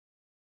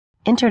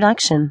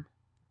Introduction.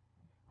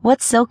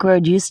 What Silk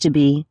Road used to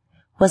be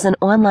was an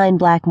online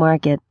black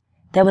market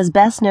that was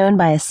best known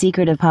by a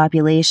secretive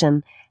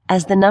population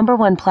as the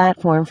 #1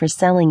 platform for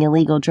selling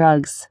illegal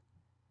drugs.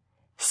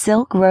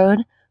 Silk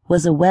Road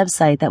was a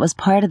website that was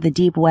part of the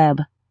deep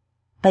web.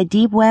 By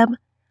deep web,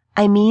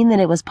 I mean that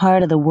it was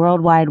part of the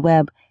World Wide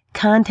Web,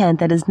 content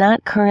that is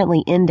not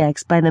currently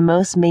indexed by the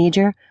most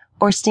major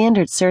or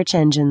standard search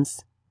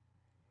engines.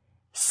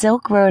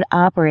 Silk Road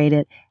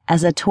operated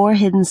as a Tor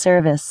hidden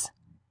service,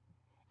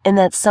 in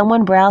that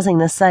someone browsing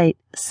the site,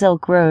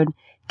 Silk Road,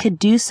 could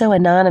do so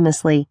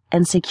anonymously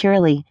and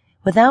securely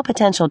without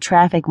potential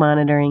traffic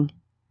monitoring.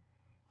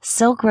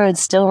 Silk Road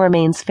still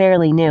remains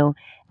fairly new,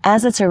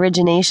 as its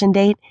origination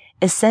date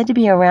is said to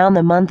be around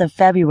the month of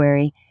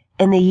February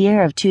in the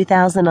year of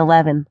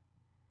 2011.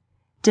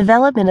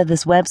 Development of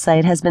this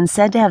website has been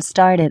said to have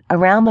started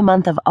around the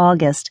month of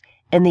August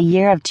in the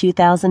year of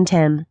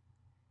 2010.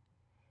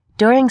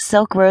 During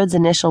Silk Road's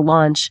initial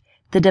launch,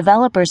 the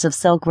developers of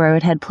Silk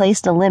Road had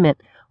placed a limit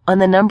on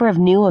the number of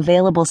new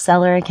available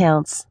seller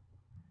accounts.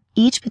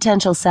 Each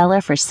potential seller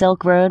for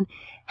Silk Road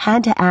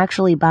had to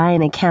actually buy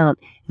an account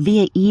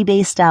via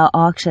eBay-style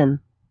auction.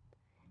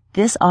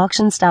 This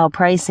auction-style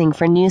pricing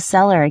for new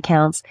seller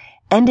accounts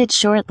ended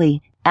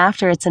shortly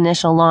after its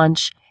initial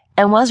launch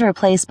and was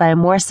replaced by a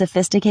more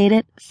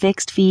sophisticated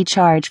fixed-fee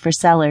charge for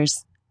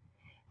sellers.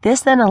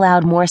 This then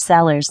allowed more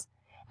sellers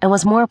and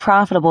was more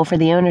profitable for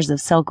the owners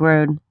of Silk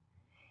Road.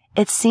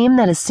 It seemed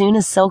that as soon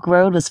as Silk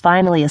Road was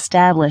finally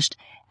established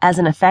as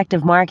an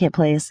effective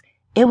marketplace,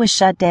 it was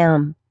shut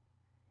down.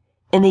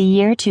 In the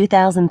year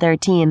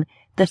 2013,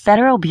 the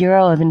Federal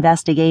Bureau of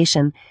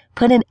Investigation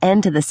put an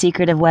end to the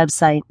secretive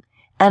website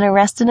and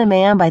arrested a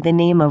man by the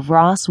name of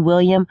Ross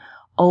William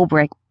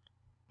Ulbricht,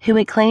 who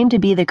had claimed to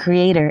be the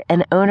creator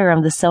and owner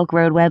of the Silk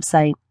Road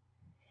website.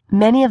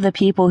 Many of the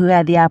people who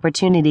had the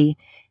opportunity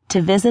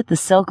to visit the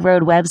Silk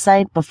Road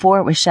website before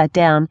it was shut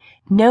down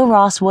know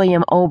Ross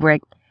William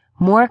Ulbricht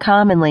more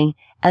commonly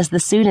as the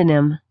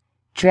pseudonym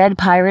Dread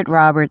Pirate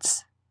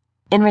Roberts.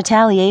 In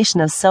retaliation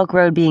of Silk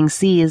Road being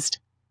seized,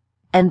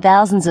 and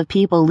thousands of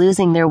people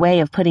losing their way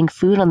of putting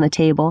food on the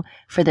table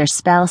for their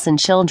spouse and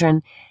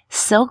children,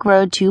 Silk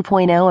Road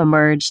 2.0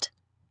 emerged.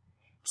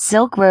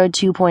 Silk Road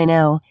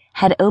 2.0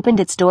 had opened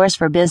its doors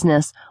for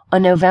business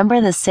on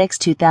November 6,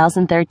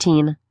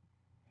 2013.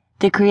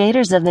 The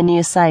creators of the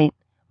new site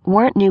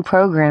weren't new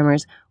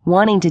programmers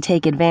wanting to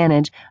take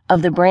advantage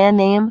of the brand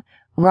name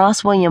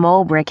Ross William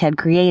Ulbricht had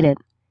created.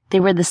 They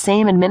were the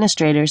same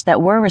administrators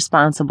that were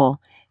responsible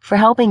for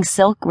helping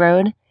Silk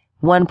Road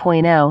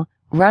 1.0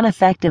 run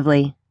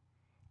effectively.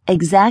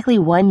 Exactly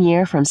 1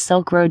 year from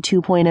Silk Road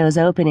 2.0's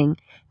opening,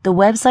 the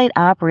website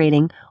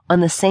operating on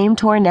the same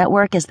Tor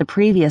network as the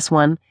previous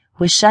one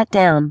was shut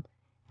down,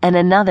 and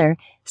another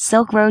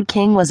Silk Road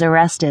King was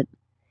arrested,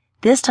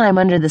 this time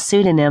under the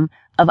pseudonym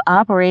of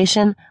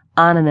Operation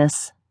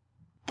Anonymous.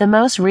 The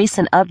most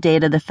recent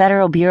update of the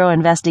Federal Bureau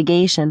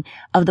investigation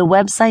of the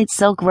website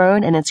Silk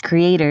Road and its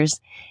creators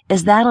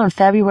is that on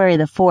February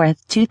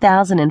 4th,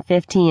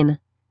 2015,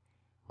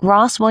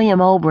 Ross William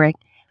Ulbricht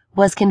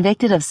was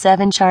convicted of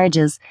 7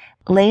 charges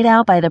laid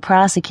out by the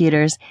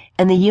prosecutors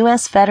in the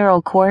U.S.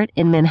 Federal Court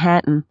in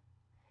Manhattan.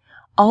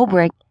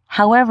 Ulbricht,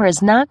 however,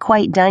 is not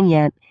quite done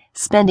yet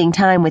spending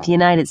time with the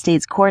United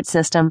States court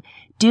system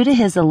due to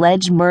his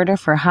alleged murder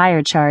for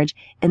hire charge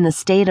in the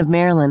state of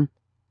Maryland.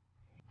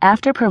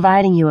 After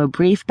providing you a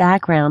brief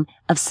background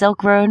of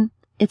Silk Road,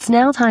 it's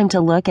now time to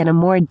look at a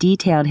more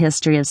detailed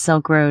history of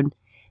Silk Road,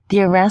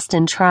 the arrest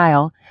and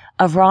trial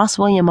of Ross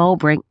William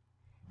Ulbricht,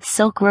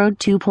 Silk Road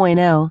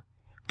 2.0,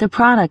 the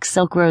products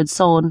Silk Road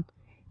sold,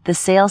 the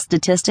sales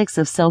statistics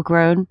of Silk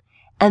Road,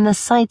 and the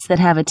sites that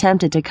have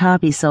attempted to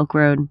copy Silk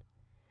Road.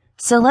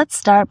 So let's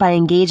start by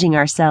engaging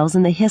ourselves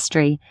in the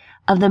history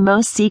of the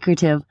most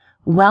secretive,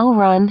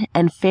 well-run,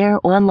 and fair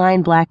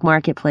online black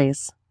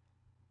marketplace.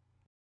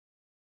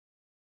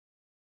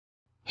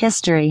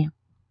 History.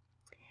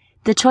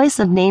 The choice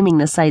of naming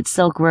the site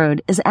Silk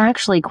Road is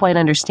actually quite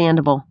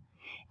understandable.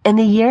 In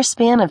the year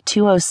span of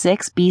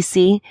 206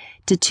 BC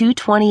to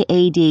 220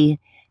 AD,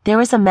 there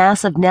was a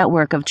massive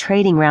network of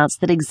trading routes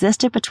that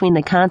existed between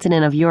the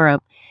continent of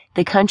Europe,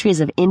 the countries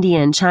of India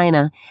and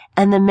China,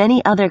 and the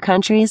many other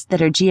countries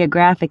that are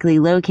geographically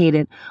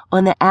located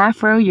on the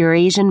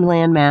Afro-Eurasian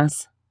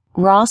landmass.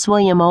 Ross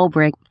William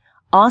Ulbricht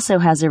also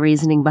has a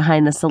reasoning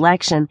behind the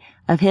selection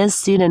of his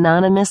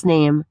pseudonymous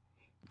name,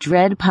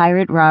 Dread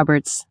Pirate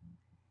Roberts.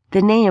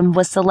 The name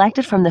was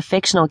selected from the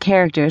fictional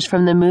characters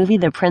from the movie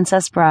The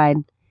Princess Bride,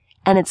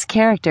 and its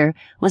character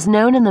was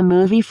known in the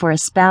movie for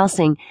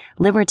espousing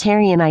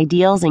libertarian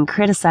ideals and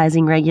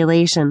criticizing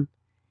regulation.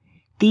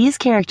 These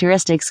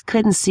characteristics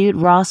couldn't suit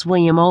Ross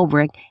William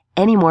Ulbricht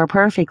any more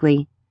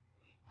perfectly.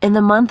 In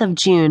the month of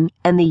June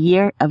and the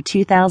year of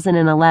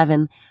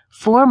 2011,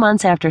 4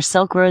 months after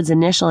Silk Road's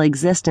initial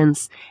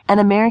existence, an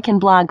American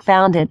blog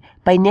founded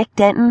by Nick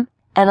Denton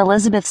and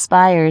Elizabeth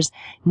Spires,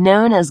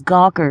 known as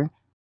Gawker,